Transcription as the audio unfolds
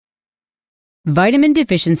vitamin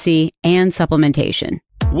deficiency, and supplementation.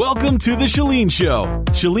 Welcome to The Chalene Show.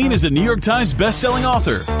 Chalene is a New York Times bestselling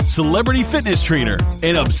author, celebrity fitness trainer,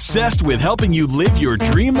 and obsessed with helping you live your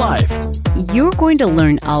dream life. You're going to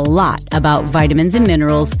learn a lot about vitamins and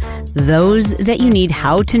minerals, those that you need,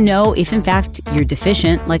 how to know if in fact you're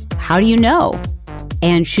deficient, like how do you know?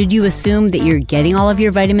 And should you assume that you're getting all of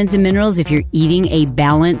your vitamins and minerals if you're eating a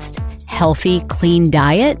balanced, healthy, clean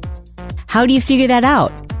diet? How do you figure that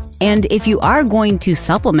out? And if you are going to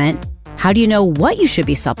supplement, how do you know what you should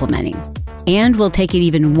be supplementing? And we'll take it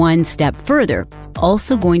even one step further,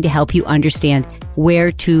 also going to help you understand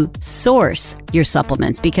where to source your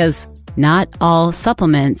supplements, because not all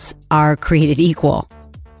supplements are created equal.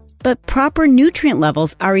 But proper nutrient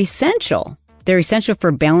levels are essential. They're essential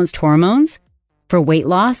for balanced hormones, for weight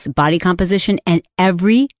loss, body composition, and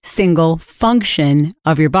every single function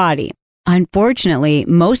of your body. Unfortunately,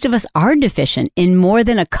 most of us are deficient in more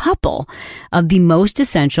than a couple of the most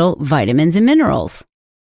essential vitamins and minerals.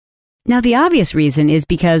 Now, the obvious reason is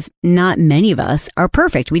because not many of us are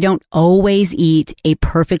perfect. We don't always eat a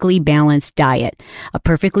perfectly balanced diet, a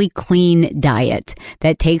perfectly clean diet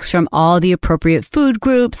that takes from all the appropriate food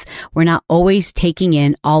groups. We're not always taking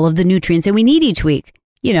in all of the nutrients that we need each week.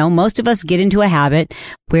 You know, most of us get into a habit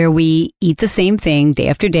where we eat the same thing day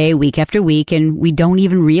after day, week after week, and we don't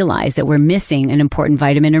even realize that we're missing an important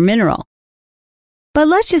vitamin or mineral. But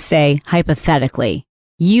let's just say, hypothetically,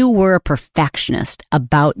 you were a perfectionist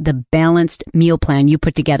about the balanced meal plan you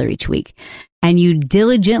put together each week, and you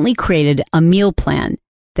diligently created a meal plan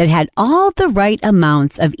that had all the right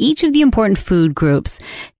amounts of each of the important food groups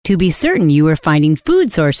to be certain you were finding food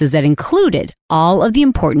sources that included all of the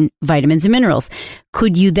important vitamins and minerals.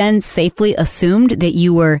 Could you then safely assume that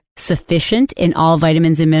you were sufficient in all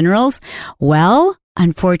vitamins and minerals? Well,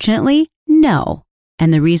 unfortunately, no.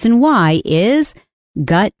 And the reason why is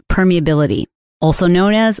gut permeability, also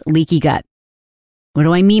known as leaky gut. What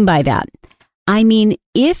do I mean by that? I mean,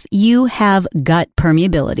 if you have gut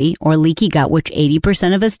permeability or leaky gut, which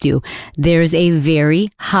 80% of us do, there's a very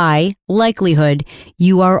high likelihood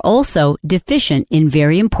you are also deficient in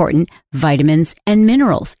very important vitamins and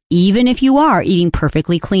minerals, even if you are eating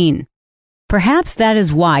perfectly clean. Perhaps that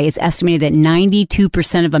is why it's estimated that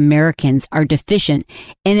 92% of Americans are deficient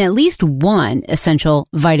in at least one essential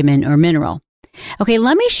vitamin or mineral. Okay,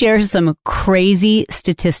 let me share some crazy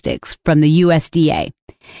statistics from the USDA.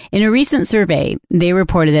 In a recent survey, they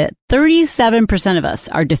reported that 37% of us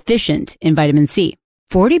are deficient in vitamin C.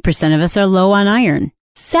 40% of us are low on iron.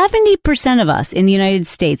 70% of us in the United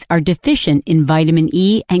States are deficient in vitamin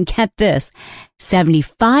E, and get this,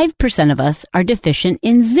 75% of us are deficient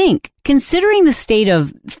in zinc. Considering the state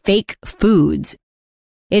of fake foods,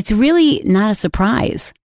 it's really not a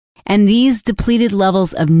surprise. And these depleted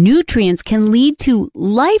levels of nutrients can lead to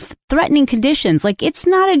life-threatening conditions. Like, it's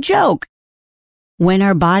not a joke. When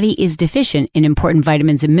our body is deficient in important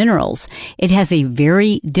vitamins and minerals, it has a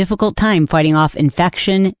very difficult time fighting off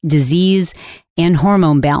infection, disease, and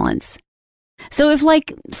hormone balance. So if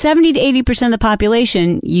like 70 to 80% of the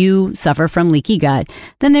population, you suffer from leaky gut,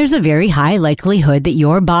 then there's a very high likelihood that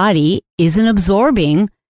your body isn't absorbing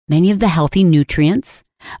many of the healthy nutrients,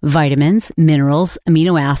 vitamins, minerals,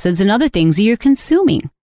 amino acids, and other things that you're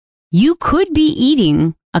consuming. You could be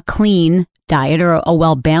eating a clean diet or a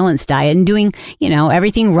well-balanced diet and doing,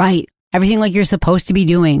 everything right, everything like you're supposed to be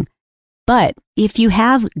doing. But if you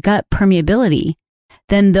have gut permeability,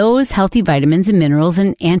 then those healthy vitamins and minerals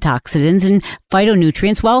and antioxidants and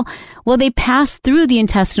phytonutrients, well, they pass through the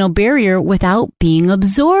intestinal barrier without being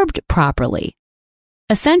absorbed properly.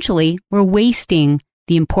 Essentially, we're wasting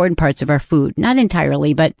the important parts of our food, not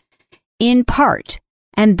entirely, but in part.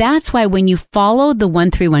 And that's why when you follow the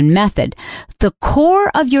 131 method, the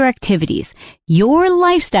core of your activities, your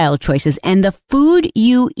lifestyle choices, and the food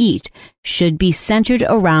you eat should be centered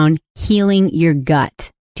around healing your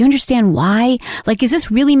gut. Do you understand why? Like, is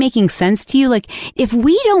this really making sense to you? Like, if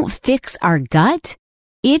we don't fix our gut,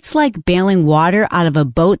 it's like bailing water out of a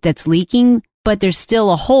boat that's leaking, but there's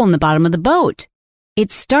still a hole in the bottom of the boat.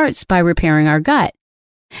 It starts by repairing our gut.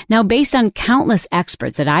 Now, based on countless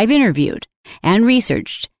experts that I've interviewed and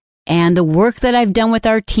researched, and the work that I've done with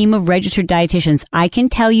our team of registered dietitians, I can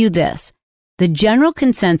tell you this. The general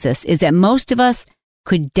consensus is that most of us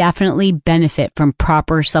could definitely benefit from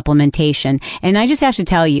proper supplementation. And I just have to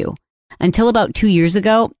tell you, until about 2 years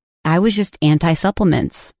ago, I was just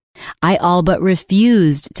anti-supplements. I all but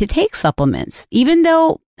refused to take supplements, even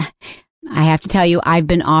though I have to tell you, I've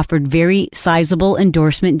been offered very sizable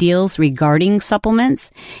endorsement deals regarding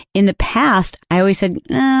supplements. In the past, I always said,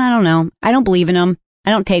 I don't know. I don't believe in them.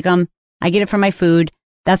 I don't take them. I get it from my food.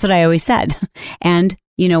 That's what I always said. And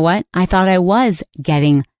you know what? I thought I was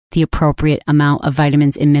getting the appropriate amount of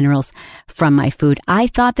vitamins and minerals from my food. I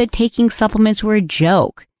thought that taking supplements were a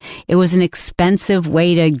joke. It was an expensive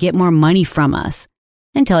way to get more money from us.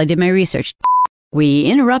 Until I did my research. We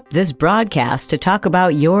interrupt this broadcast to talk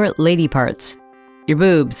about your lady parts. Your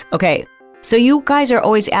boobs. Okay, so you guys are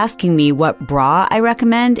always asking me what bra I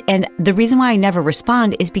recommend, and the reason why I never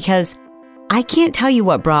respond is because I can't tell you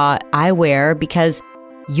what bra I wear because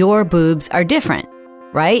your boobs are different,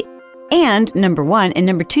 right? And number one, and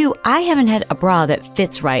number two, I haven't had a bra that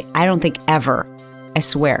fits right, I don't think ever. I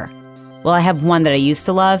swear. Well, I have one that I used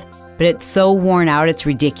to love, but it's so worn out, it's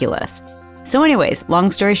ridiculous. So anyways, long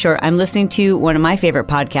story short, I'm listening to one of my favorite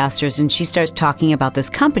podcasters, and she starts talking about this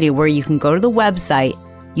company where you can go to the website,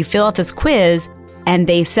 you fill out this quiz, and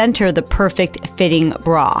they send her the perfect fitting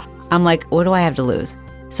bra. I'm like, what do I have to lose?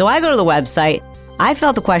 So I go to the website, I fill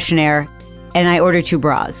out the questionnaire, and I order 2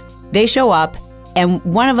 bras. They show up, and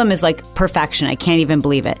one of them is like perfection. I can't even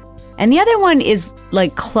believe it. And the other one is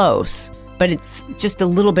like close, but it's just a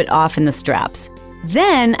little bit off in the straps.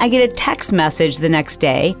 Then I get a text message the next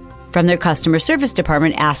day from their customer service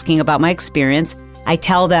department asking about my experience. I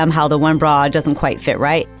tell them how the one bra doesn't quite fit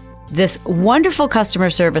right. This wonderful customer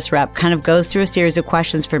service rep kind of goes through a series of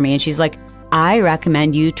questions for me, and she's like, I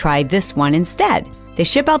recommend you try this one instead. They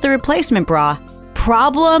ship out the replacement bra.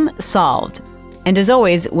 Problem solved. And as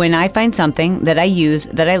always, when I find something that I use,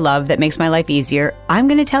 that I love, that makes my life easier, I'm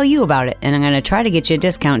going to tell you about it, and I'm going to try to get you a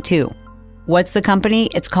discount too. What's the company?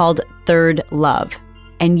 It's called Third Love.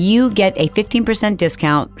 And you get a 15%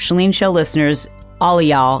 discount. Chalene Show listeners, all of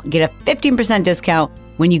y'all, get a 15% discount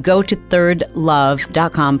when you go to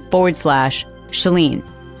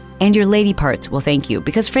thirdlove.com/Chalene. And your lady parts will thank you.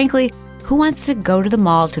 Because frankly, who wants to go to the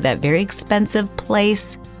mall to that very expensive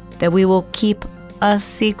place that we will keep a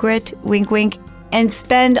secret, wink, wink, and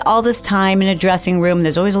spend all this time in a dressing room?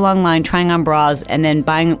 There's always a long line trying on bras and then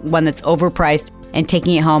buying one that's overpriced and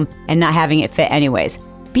taking it home and not having it fit anyways.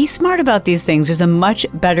 Be smart about these things. There's a much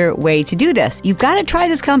better way to do this. You've got to try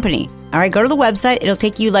this company. All right, go to the website. It'll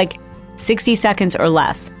take you like 60 seconds or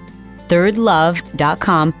less.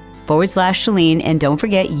 thirdlove.com/Chalene. And don't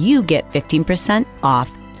forget, you get 15% off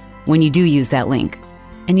when you do use that link.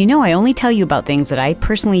 And you know, I only tell you about things that I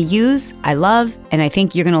personally use, I love, and I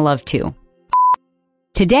think you're going to love too.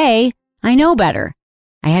 Today, I know better.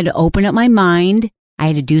 I had to open up my mind. I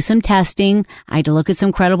had to do some testing. I had to look at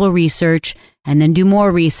some credible research and then do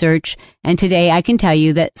more research. And today I can tell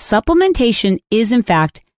you that supplementation is in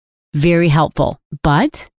fact very helpful,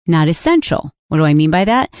 but not essential. What do I mean by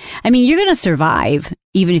that? I mean, you're going to survive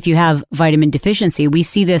even if you have vitamin deficiency. We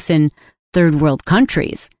see this in third world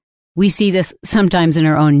countries. We see this sometimes in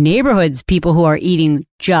our own neighborhoods, people who are eating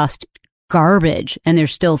just garbage and they're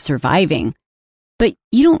still surviving. But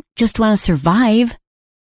you don't just want to survive.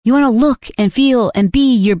 You want to look and feel and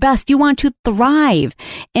be your best. You want to thrive.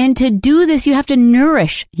 And to do this, you have to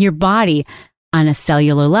nourish your body on a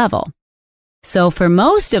cellular level. So for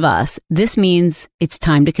most of us, this means it's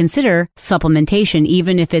time to consider supplementation,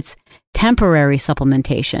 even if it's temporary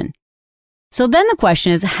supplementation. So then the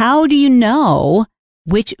question is, how do you know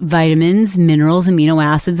which vitamins, minerals, amino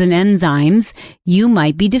acids, and enzymes you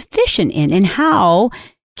might be deficient in? And how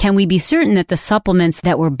can we be certain that the supplements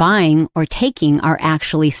that we're buying or taking are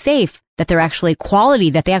actually safe, that they're actually quality,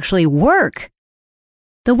 that they actually work?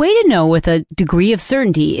 The way to know with a degree of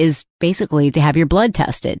certainty is basically to have your blood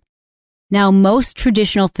tested. Now, most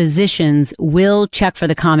traditional physicians will check for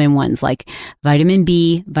the common ones like vitamin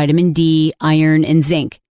B, vitamin D, iron, and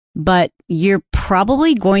zinc. But you're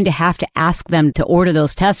probably going to have to ask them to order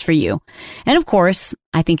those tests for you. And of course,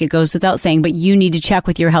 I think it goes without saying, but you need to check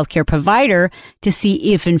with your healthcare provider to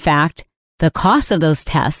see if, in fact, the costs of those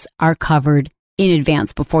tests are covered in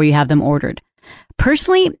advance before you have them ordered.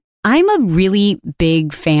 Personally, I'm a really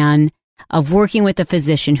big fan of working with a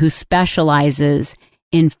physician who specializes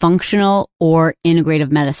in functional or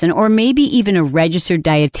integrative medicine, or maybe even a registered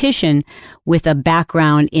dietitian with a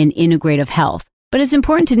background in integrative health. But it's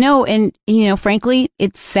important to know, and, frankly,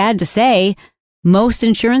 it's sad to say, most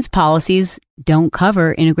insurance policies don't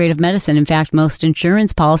cover integrative medicine. In fact, most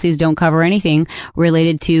insurance policies don't cover anything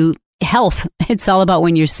related to health. It's all about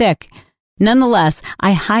when you're sick. Nonetheless,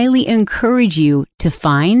 I highly encourage you to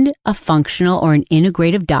find a functional or an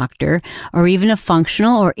integrative doctor, or even a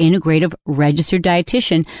functional or integrative registered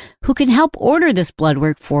dietitian who can help order this blood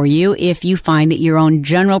work for you if you find that your own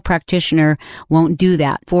general practitioner won't do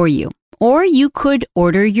that for you. Or you could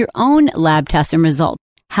order your own lab test and result.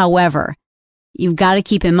 However, you've got to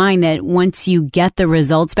keep in mind that once you get the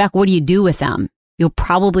results back, what do you do with them? You'll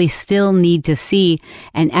probably still need to see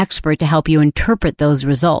an expert to help you interpret those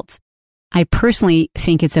results. I personally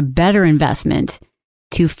think it's a better investment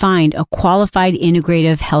to find a qualified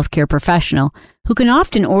integrative healthcare professional who can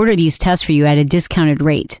often order these tests for you at a discounted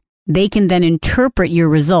rate. They can then interpret your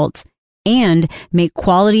results and make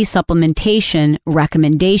quality supplementation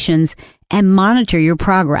recommendations and monitor your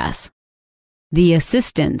progress. The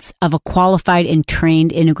assistance of a qualified and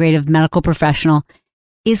trained integrative medical professional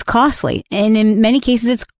is costly, and in many cases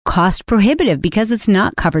it's cost prohibitive because it's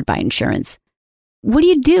not covered by insurance. What do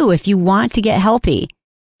you do if you want to get healthy?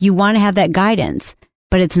 You want to have that guidance,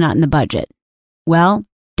 but it's not in the budget. Well,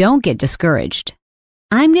 don't get discouraged.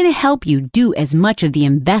 I'm going to help you do as much of the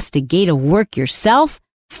investigative work yourself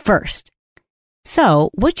first. So,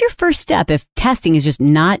 what's your first step if testing is just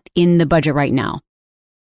not in the budget right now?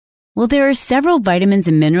 Well, there are several vitamins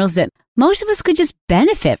and minerals that most of us could just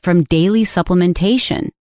benefit from daily supplementation.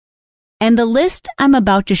 And the list I'm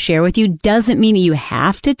about to share with you doesn't mean that you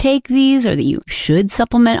have to take these or that you should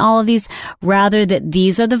supplement all of these. Rather, that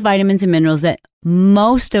these are the vitamins and minerals that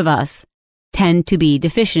most of us tend to be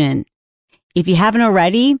deficient in. If you haven't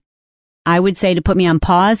already, I would say to put me on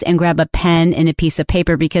pause and grab a pen and a piece of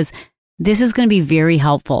paper because this is going to be very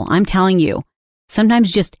helpful. I'm telling you,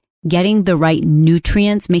 sometimes just getting the right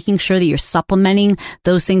nutrients, making sure that you're supplementing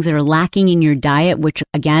those things that are lacking in your diet, which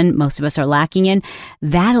again, most of us are lacking in,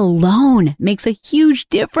 that alone makes a huge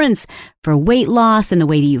difference for weight loss and the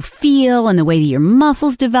way that you feel and the way that your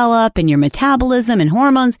muscles develop and your metabolism and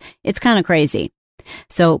hormones. It's kind of crazy.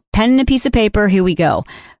 So pen and a piece of paper, here we go.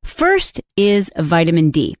 First is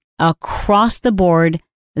vitamin D. Across the board,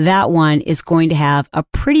 that one is going to have a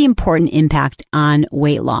pretty important impact on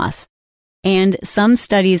weight loss. And some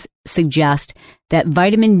studies suggest that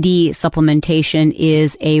vitamin D supplementation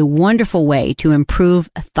is a wonderful way to improve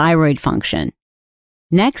thyroid function.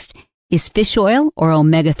 Next is fish oil or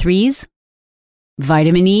omega-3s,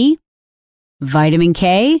 vitamin E, vitamin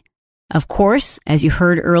K, of course, as you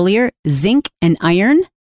heard earlier, zinc and iron,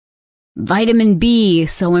 vitamin B,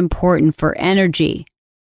 so important for energy,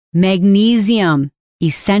 magnesium,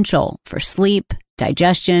 essential for sleep,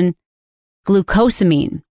 digestion,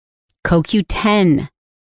 glucosamine, CoQ10,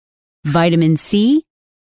 vitamin C,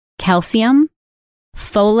 calcium,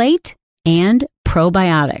 folate, and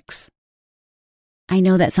probiotics. I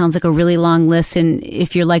know that sounds like a really long list, and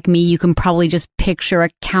if you're like me, you can probably just picture a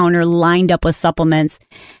counter lined up with supplements.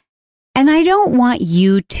 And I don't want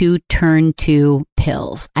you to turn to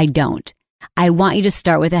pills. I don't. I want you to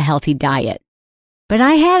start with a healthy diet. But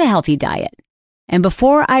I had a healthy diet. And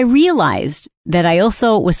before I realized that I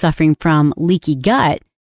also was suffering from leaky gut,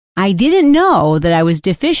 I didn't know that I was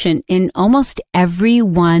deficient in almost every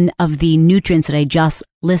one of the nutrients that I just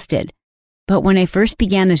listed. But when I first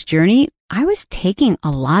began this journey, I was taking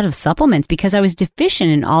a lot of supplements because I was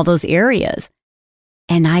deficient in all those areas.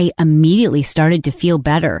 And I immediately started to feel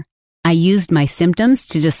better. I used my symptoms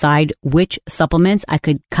to decide which supplements I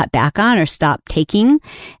could cut back on or stop taking.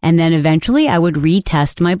 And then eventually I would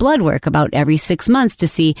retest my blood work about every 6 months to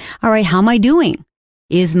see, all right, how am I doing?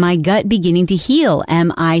 Is my gut beginning to heal?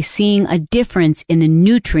 Am I seeing a difference in the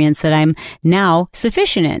nutrients that I'm now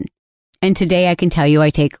sufficient in? And today I can tell you I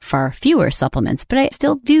take far fewer supplements, but I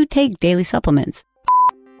still do take daily supplements.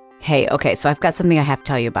 Hey, okay, so I've got something I have to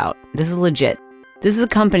tell you about. This is legit. This is a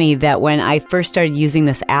company that when I first started using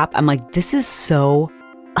this app, I'm like, this is so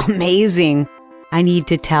amazing. I need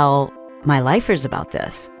to tell my lifers about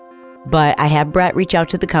this. But I had Brett reach out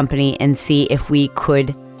to the company and see if we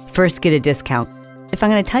could first get a discount. If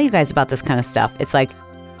I'm going to tell you guys about this kind of stuff, it's like,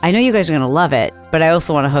 I know you guys are going to love it, but I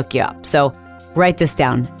also want to hook you up. So write this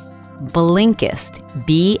down. Blinkist,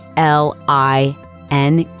 BLINKIST,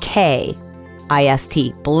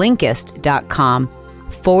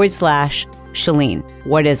 Blinkist.com/Chalene.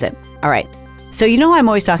 What is it? All right. So you know I'm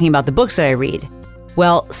always talking about the books that I read.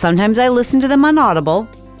 Well, sometimes I listen to them on Audible,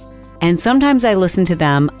 and sometimes I listen to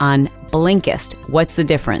them on Blinkist. What's the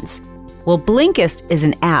difference? Well, Blinkist is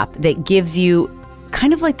an app that gives you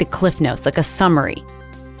kind of like the Cliff Notes, like a summary.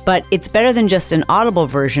 But it's better than just an Audible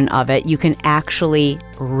version of it. You can actually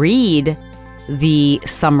read the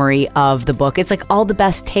summary of the book. It's like all the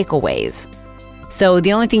best takeaways. So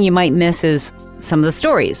the only thing you might miss is some of the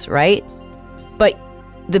stories, right? But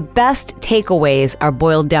the best takeaways are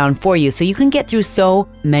boiled down for you, so you can get through so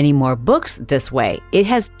many more books this way. It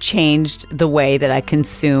has changed the way that I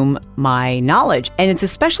consume my knowledge, and it's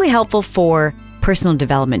especially helpful for personal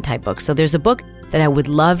development type books. So there's a book that I would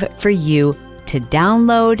love for you to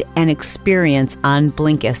download and experience on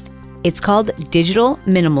Blinkist. It's called Digital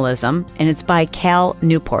Minimalism, and it's by Cal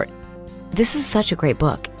Newport. This is such a great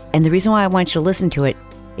book, and the reason why I want you to listen to it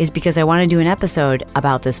is because I want to do an episode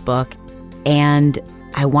about this book, and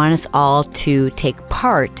I want us all to take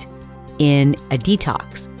part in a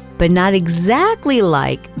detox, but not exactly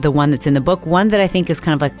like the one that's in the book. One that I think is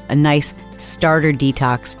kind of like a nice starter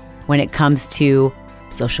detox when it comes to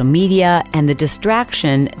social media and the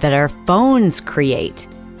distraction that our phones create.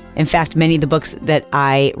 In fact, many of the books that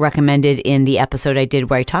I recommended in the episode I did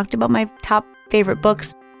where I talked about my top favorite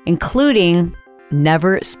books, including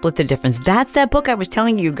Never Split the Difference. That's that book I was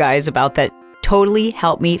telling you guys about that totally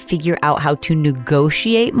helped me figure out how to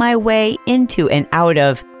negotiate my way into and out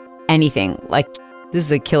of anything. Like, this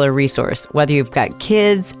is a killer resource. Whether you've got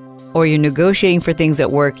kids or you're negotiating for things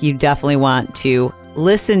at work, you definitely want to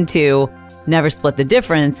listen to Never Split the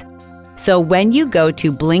Difference. So when you go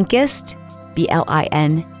to Blinkist,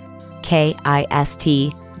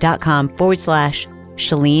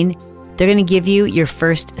 BLINKIST.com/Chalene, they're going to give you your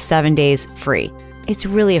first 7 days free. It's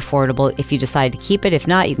really affordable if you decide to keep it. If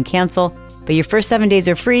not, you can cancel. But your first 7 days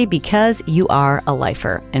are free because you are a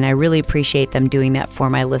lifer. And I really appreciate them doing that for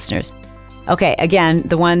my listeners. Okay, again,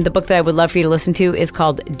 the book that I would love for you to listen to is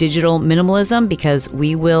called Digital Minimalism, because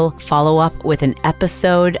we will follow up with an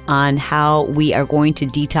episode on how we are going to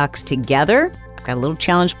detox together. I've got a little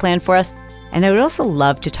challenge planned for us. And I would also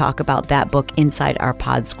love to talk about that book inside our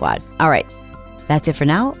Pod Squad. All right, that's it for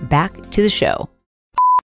now. Back to the show.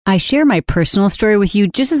 I share my personal story with you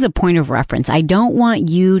just as a point of reference. I don't want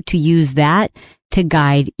you to use that to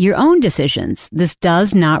guide your own decisions. This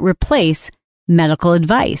does not replace medical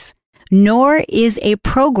advice, nor is a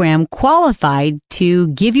program qualified to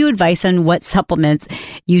give you advice on what supplements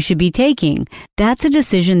you should be taking. That's a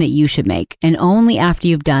decision that you should make, and only after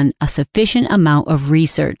you've done a sufficient amount of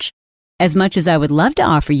research. As much as I would love to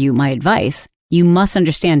offer you my advice, you must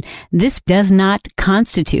understand this does not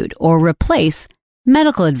constitute or replace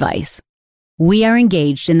medical advice. We are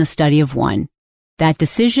engaged in the study of one. That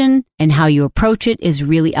decision and how you approach it is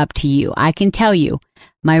really up to you. I can tell you,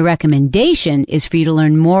 my recommendation is for you to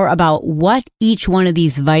learn more about what each one of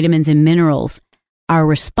these vitamins and minerals are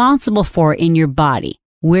responsible for in your body,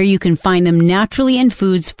 where you can find them naturally in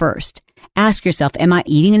foods first. Ask yourself, am I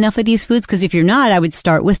eating enough of these foods? Because if you're not, I would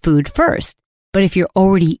start with food first. But if you're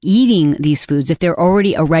already eating these foods, if they're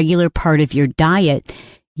already a regular part of your diet,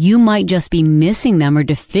 you might just be missing them or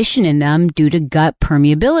deficient in them due to gut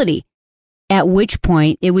permeability. At which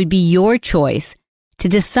point, it would be your choice to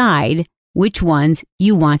decide which ones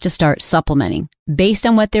you want to start supplementing based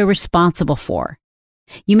on what they're responsible for.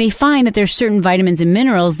 You may find that there's certain vitamins and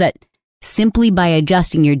minerals that simply by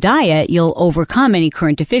adjusting your diet, you'll overcome any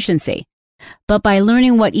current deficiency. But by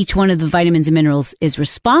learning what each one of the vitamins and minerals is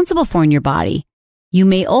responsible for in your body, you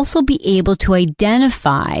may also be able to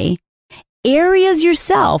identify areas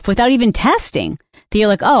yourself without even testing that you're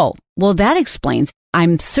like, oh, well, that explains.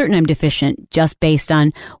 I'm certain I'm deficient just based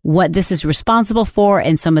on what this is responsible for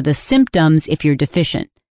and some of the symptoms if you're deficient.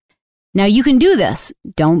 Now, you can do this.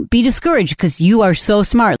 Don't be discouraged because you are so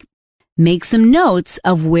smart. Make some notes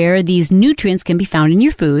of where these nutrients can be found in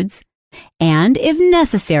your foods. And if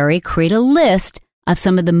necessary, create a list of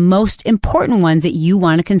some of the most important ones that you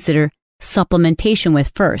want to consider supplementation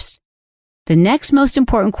with first. The next most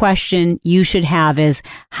important question you should have is,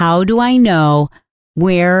 how do I know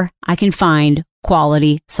where I can find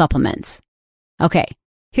quality supplements? Okay,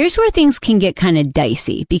 here's where things can get kind of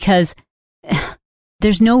dicey because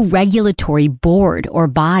there's no regulatory board or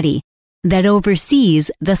body that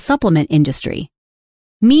oversees the supplement industry.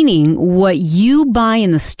 Meaning what you buy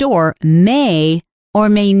in the store may or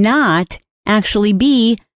may not actually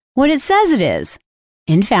be what it says it is.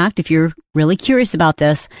 In fact, if you're really curious about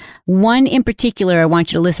this, one in particular I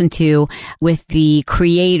want you to listen to with the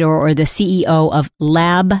creator or the CEO of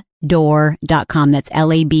labdoor.com. That's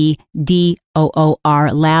LABDOOR,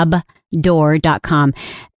 labdoor.com.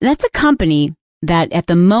 That's a company that at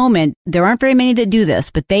the moment, there aren't very many that do this,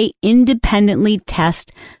 but they independently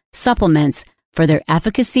test supplements for their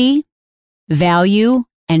efficacy, value,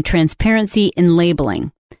 and transparency in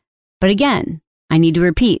labeling. But again, I need to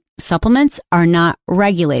repeat, supplements are not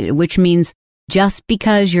regulated, which means just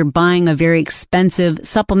because you're buying a very expensive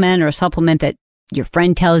supplement or a supplement that your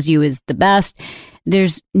friend tells you is the best,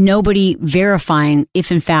 there's nobody verifying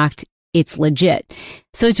if in fact it's legit.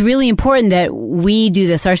 So it's really important that we do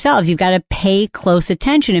this ourselves. You've got to pay close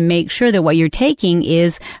attention and make sure that what you're taking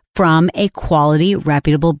is from a quality,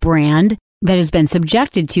 reputable brand that has been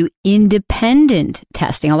subjected to independent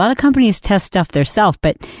testing. A lot of companies test stuff themselves,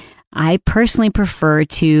 but I personally prefer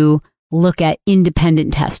to look at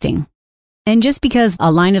independent testing. And just because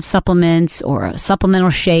a line of supplements or a supplemental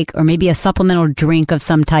shake or maybe a supplemental drink of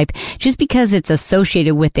some type, just because it's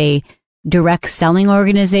associated with a direct selling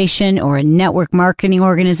organization or a network marketing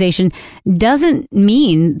organization doesn't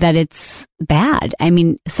mean that it's bad. I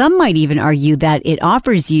mean, some might even argue that it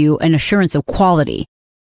offers you an assurance of quality.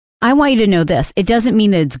 I want you to know this. It doesn't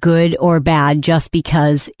mean that it's good or bad just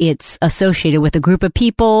because it's associated with a group of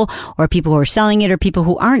people or people who are selling it or people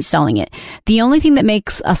who aren't selling it. The only thing that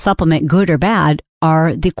makes a supplement good or bad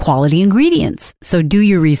are the quality ingredients. So do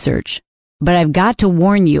your research. But I've got to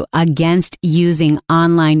warn you against using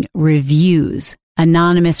online reviews,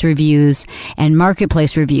 anonymous reviews, and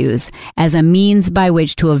marketplace reviews as a means by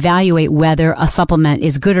which to evaluate whether a supplement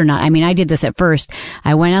is good or not. I mean, I did this at first.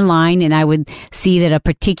 I went online and I would see that a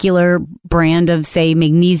particular brand of, say,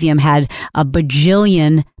 magnesium had a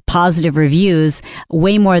bajillion positive reviews,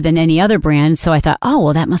 way more than any other brand. So I thought, oh,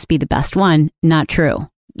 well, that must be the best one. Not true.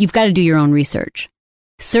 You've got to do your own research.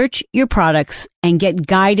 Search your products and get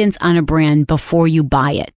guidance on a brand before you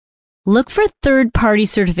buy it. Look for third-party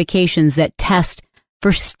certifications that test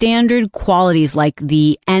for standard qualities like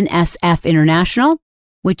the NSF International,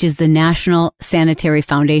 which is the National Sanitary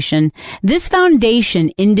Foundation. This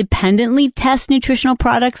foundation independently tests nutritional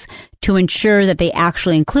products to ensure that they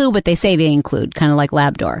actually include what they say they include, kind of like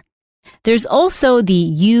Labdoor. There's also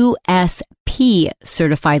the USP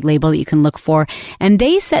certified label that you can look for, and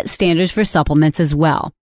they set standards for supplements as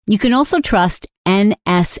well. You can also trust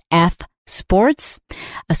NSF Sports,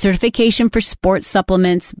 a certification for sports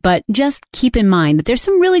supplements, but just keep in mind that there's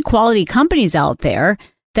some really quality companies out there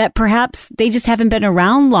that perhaps they just haven't been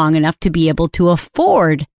around long enough to be able to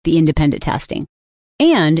afford the independent testing.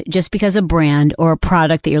 And just because a brand or a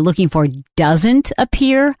product that you're looking for doesn't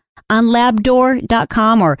appear on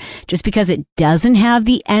labdoor.com, or just because it doesn't have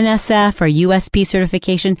the NSF or USP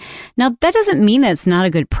certification, now that doesn't mean that it's not a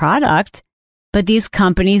good product, but these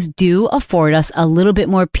companies do afford us a little bit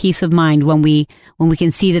more peace of mind when we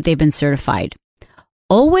can see that they've been certified.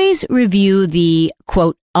 Always review the,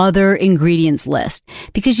 quote, other ingredients list,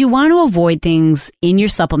 because you want to avoid things in your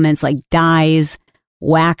supplements like dyes,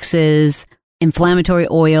 waxes, inflammatory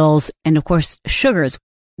oils, and of course, sugars.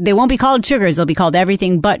 They won't be called sugars. They'll be called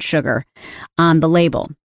everything but sugar on the label.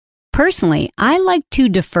 Personally, I like to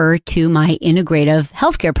defer to my integrative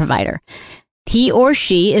healthcare provider. He or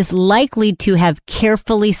she is likely to have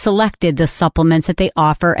carefully selected the supplements that they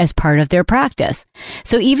offer as part of their practice.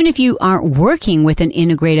 So even if you aren't working with an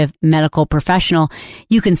integrative medical professional,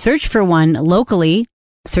 you can search for one locally,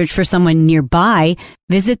 search for someone nearby,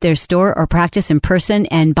 visit their store or practice in person,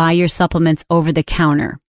 and buy your supplements over the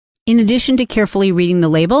counter. In addition to carefully reading the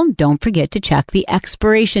label, don't forget to check the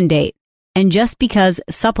expiration date. And just because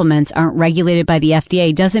supplements aren't regulated by the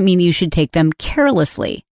FDA doesn't mean you should take them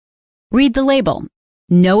carelessly. Read the label.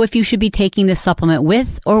 Know if you should be taking the supplement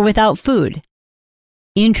with or without food.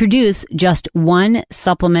 Introduce just one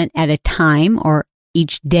supplement at a time or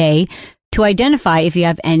each day to identify if you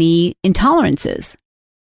have any intolerances.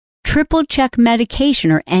 Triple check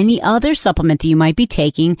medication or any other supplement that you might be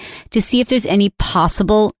taking to see if there's any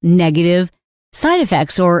possible negative side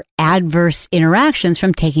effects or adverse interactions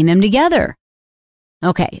from taking them together.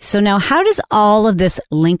 Okay, so now how does all of this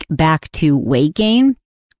link back to weight gain?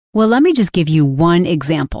 Well, let me just give you one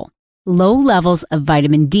example. Low levels of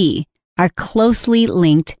vitamin D are closely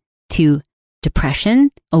linked to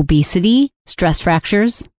depression, obesity, stress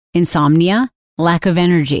fractures, insomnia, lack of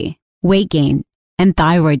energy, weight gain, and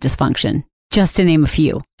thyroid dysfunction, just to name a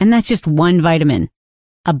few. And that's just one vitamin.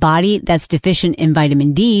 A body that's deficient in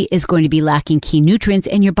vitamin D is going to be lacking key nutrients,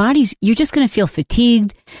 and you're just going to feel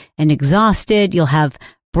fatigued and exhausted. You'll have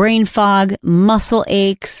brain fog, muscle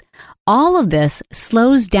aches. All of this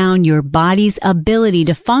slows down your body's ability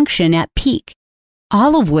to function at peak,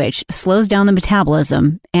 all of which slows down the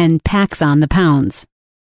metabolism and packs on the pounds.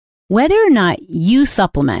 Whether or not you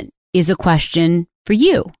supplement is a question for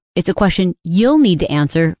you. It's a question you'll need to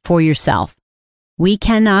answer for yourself. We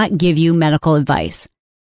cannot give you medical advice,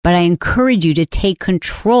 but I encourage you to take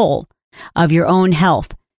control of your own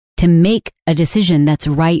health, to make a decision that's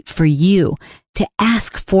right for you, to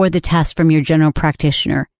ask for the test from your general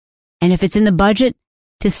practitioner. And if it's in the budget,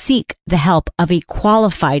 to seek the help of a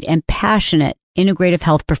qualified and passionate integrative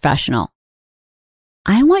health professional.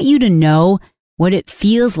 I want you to know what it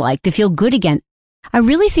feels like to feel good again. I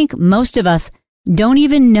really think most of us don't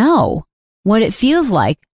even know what it feels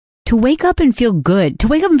like to wake up and feel good, to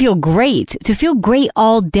wake up and feel great, to feel great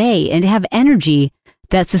all day and to have energy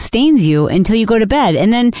that sustains you until you go to bed,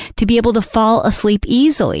 and then to be able to fall asleep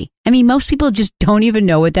easily. I mean, most people just don't even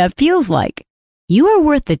know what that feels like. You are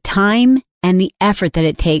worth the time and the effort that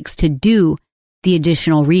it takes to do the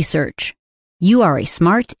additional research. You are a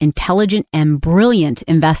smart, intelligent, and brilliant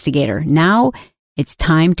investigator. Now it's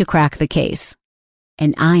time to crack the case.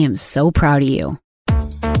 and I am so proud of you.